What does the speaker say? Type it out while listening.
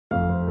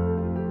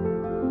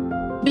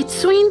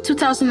Between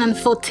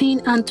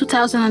 2014 and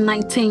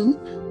 2019,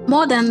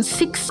 more than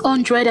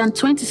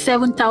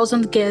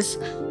 627,000 girls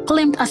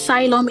claimed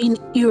asylum in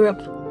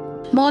Europe.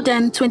 More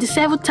than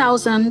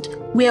 27,000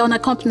 were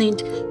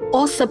unaccompanied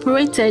or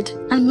separated,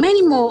 and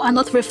many more are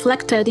not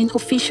reflected in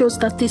official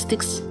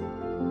statistics.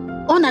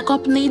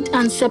 Unaccompanied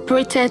and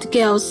separated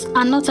girls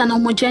are not an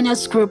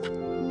homogeneous group.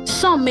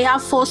 Some may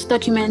have false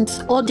documents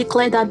or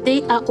declare that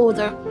they are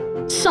older.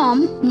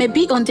 Some may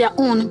be on their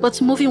own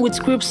but moving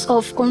with groups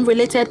of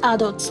unrelated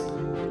adults.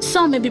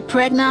 Some may be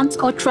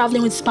pregnant or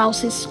traveling with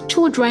spouses,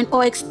 children,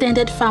 or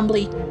extended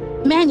family.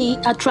 Many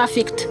are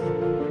trafficked.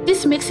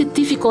 This makes it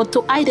difficult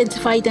to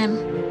identify them.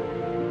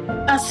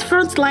 As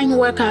frontline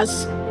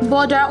workers,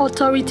 border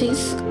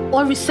authorities,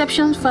 or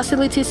reception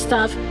facility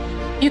staff,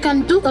 you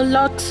can do a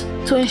lot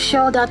to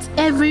ensure that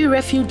every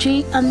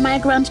refugee and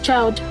migrant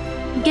child,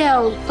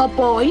 girl or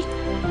boy,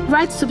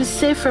 rights to be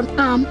safe from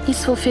harm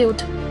is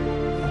fulfilled.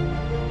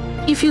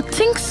 If you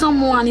think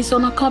someone is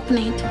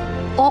unaccompanied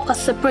or a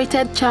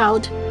separated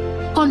child,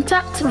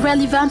 contact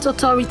relevant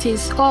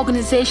authorities or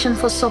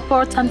organizations for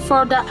support and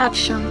further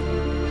action.